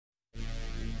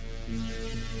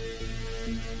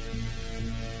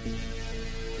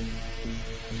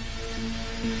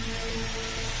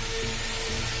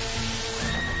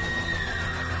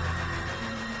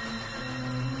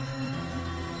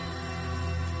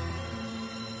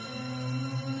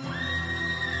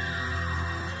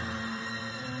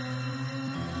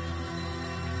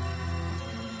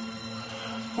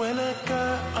When I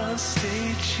got on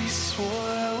stage, she swore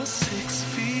I was 6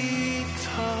 feet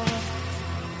tall.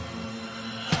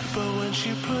 But when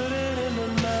she put it in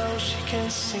her mouth, she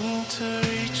can't seem to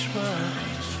reach mine.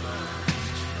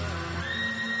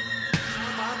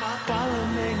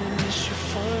 Ballin' ain't an issue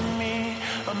for me.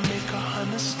 I'll make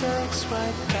 100 stacks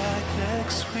right back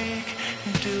next week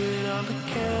and do it all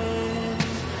again.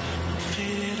 And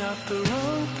faded off the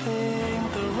wrong thing,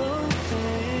 the wrong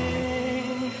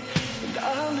thing. And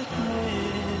I'll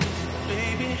admit,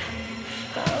 baby,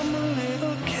 I'm a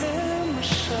little camera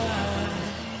shy.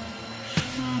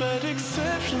 But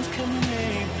exceptions can be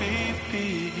made,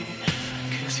 baby,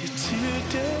 'cause you're too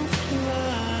damn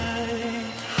fly.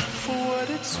 For what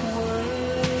it's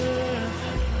worth,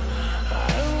 I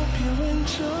hope you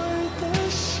enjoyed the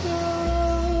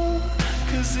show.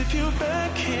 'Cause if you're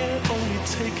back here only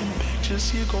taking pictures,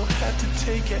 you're gon' have to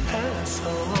take your ass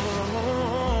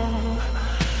home.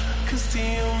 'Cause the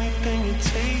only thing you're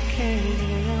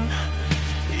taking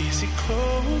is your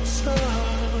clothes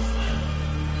off.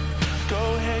 Go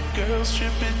ahead, girl,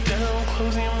 strip it down,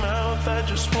 close your mouth. I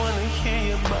just wanna hear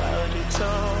your body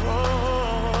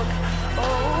talk.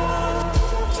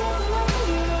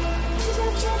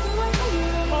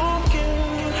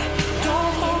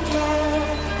 Don't hold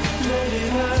back, let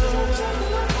it out.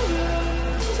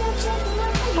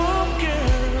 Oh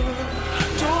girl,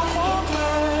 don't hold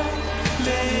back,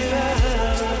 let it out.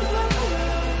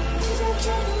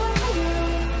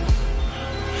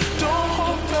 Don't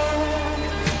hold back,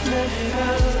 let it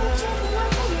out.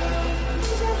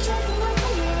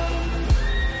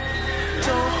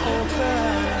 Don't hold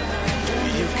back.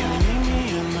 You can meet me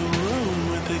in the room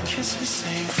where the kisses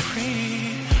ain't free.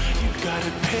 You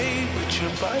gotta pay with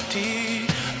your body.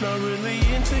 Not really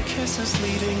into kisses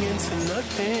leading into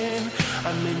nothing.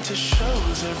 I'm into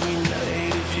shows every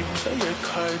night. If you play your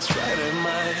cards right, I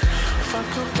might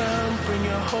fuck around, bring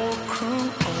your whole crew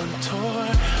on tour.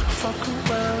 Fuck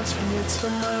around, turn you to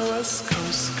my West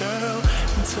Coast girl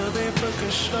until they book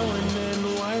a show in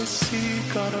NYC.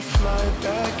 Gotta fly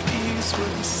back east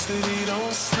where the city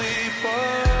don't sleep.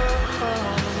 Oh,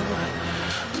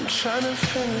 I'm trying to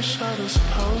finish all this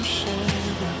potion.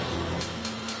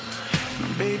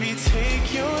 Baby, take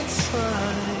your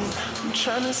time. I'm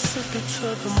trying to sip it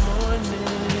till the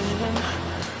morning.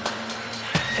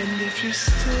 And if you're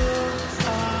still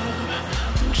up,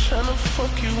 I'm trying to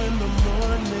fuck you in the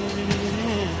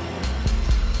morning.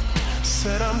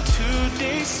 Said I'm 2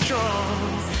 days strong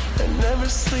and never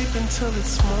sleep until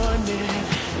it's morning,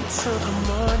 until the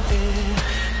morning.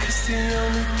 'Cause the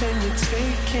only thing you're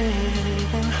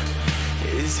taking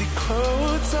is your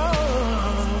clothes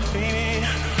off, baby.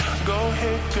 Go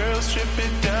ahead, girl, strip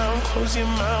it down, close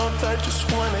your mouth. I just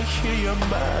wanna hear your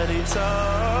body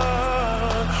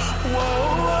talk. Whoa,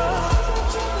 whoa.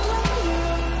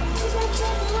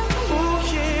 Ooh,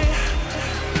 yeah.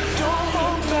 Don't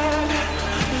hold back,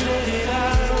 let it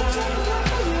out.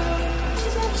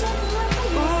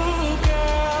 Ooh,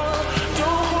 girl,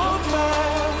 don't hold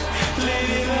back, let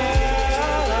it out.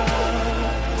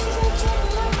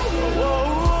 Whoa,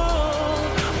 whoa.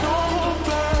 Don't hold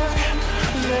back,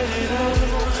 let it out.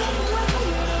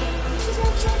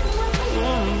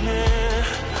 Yeah.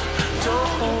 Don't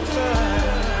hold back.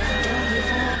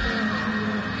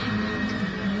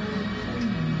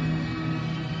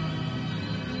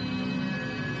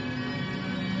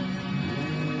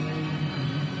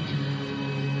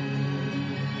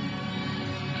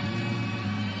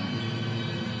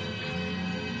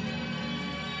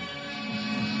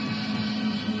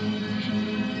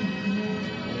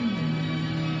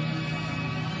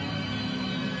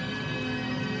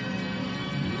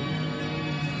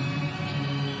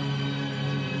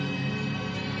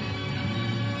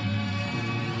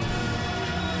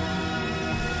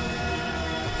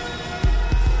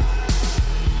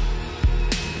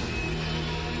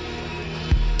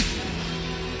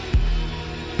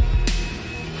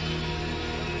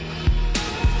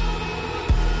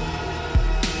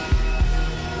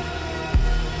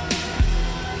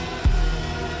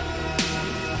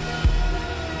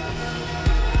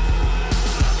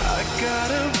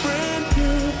 Got a brand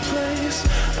new place.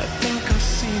 I think I've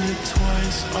seen it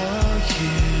twice all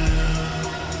year.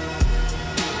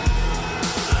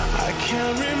 I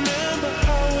can't remember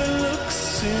how it looks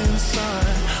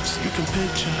inside, so you can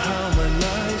picture how my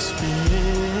life's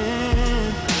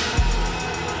been.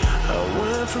 I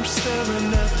went from staring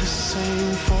at the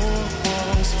same 4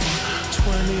 walls for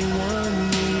 21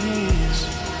 years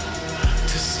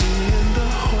to seeing the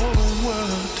whole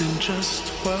world in just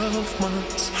 12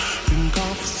 months. Been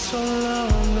gone for so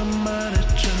long, I might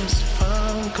have just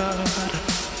found God.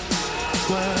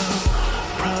 Well,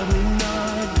 probably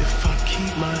not.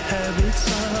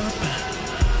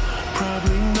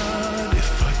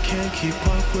 keep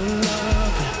up with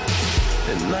loving.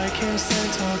 And I can't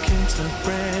stand talking to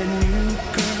brand new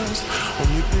girls.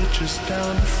 Only bitches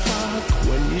down to fuck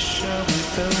when you share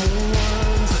with them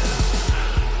ones.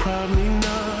 Probably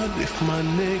not if my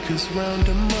niggas round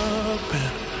them up.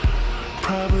 And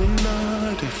probably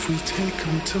not if we take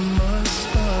them to my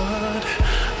spot.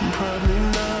 And probably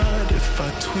not if I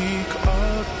tweak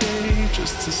all day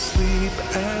just to sleep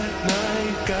at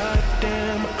night.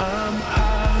 Goddamn, I'm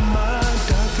high. My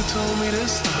doctor told me to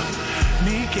stop.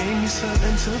 Me gave me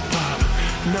something to pop.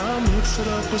 Now I mix it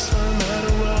up with some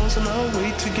Adderalls and I'll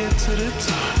wait to get to the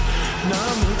top. Now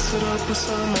I mix it up with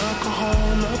some alcohol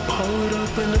and I pour it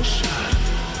up in a shot.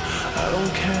 I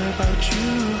don't care about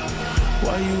you,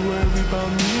 why you worry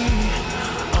about me?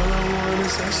 All I want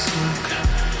is that smoke,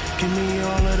 give me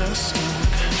all of that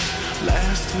smoke.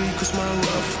 Last week was my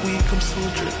rough week, I'm still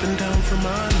dripping down from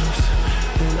my nose.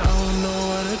 And I don't know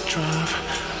how to drive,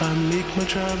 I make my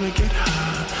driver get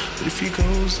high. But if he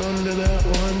goes under that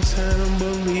 110,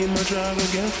 believe my driver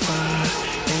get fired.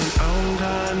 And I don't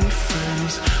got any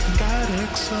friends, I got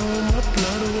X on my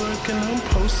bloodwork. And I'm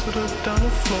posted up down in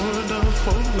Florida,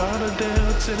 Fort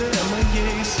Lauderdale to the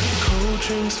MIA. Some cold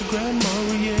drinks, a Grand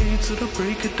Marnier to the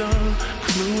break of dawn.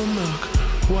 Canoe and milk,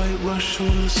 White Russian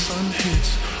when the sun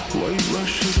hits. White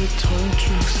Russians with tongue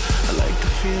tricks. I like the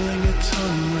feeling your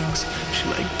tongue rings. She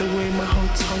liked the way my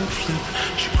whole tongue flip.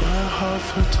 She grind hard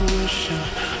for tuition,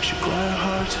 she grind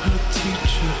hard to her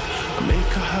teacher. I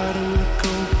make her hotter with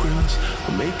gold grills,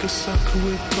 I make her sucker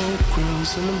with gold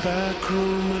grills. In the back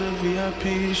room with a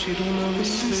VIP she don't ever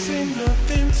see. This ain't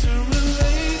nothing to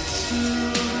relate to.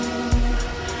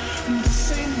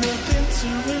 This ain't nothing to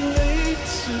relate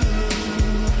to.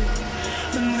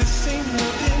 And this ain't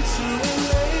nothing to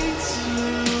relate to.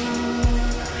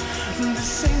 And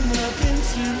this ain't nothing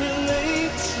to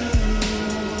relate to.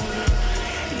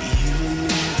 Even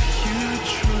if you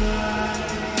tried,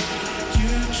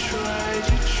 you tried,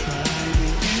 you tried,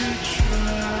 you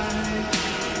tried,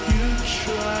 you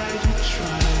tried, you tried, you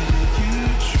tried,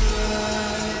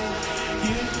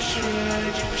 you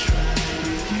tried, you tried,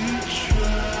 you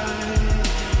tried,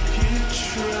 you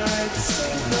tried. This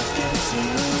ain't nothing to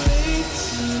relate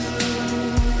to.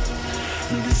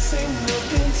 This ain't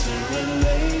nothing to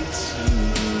relate to.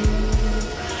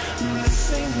 This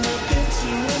ain't nothing to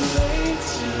relate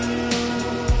to.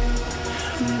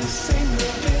 This ain't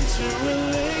nothing to relate to.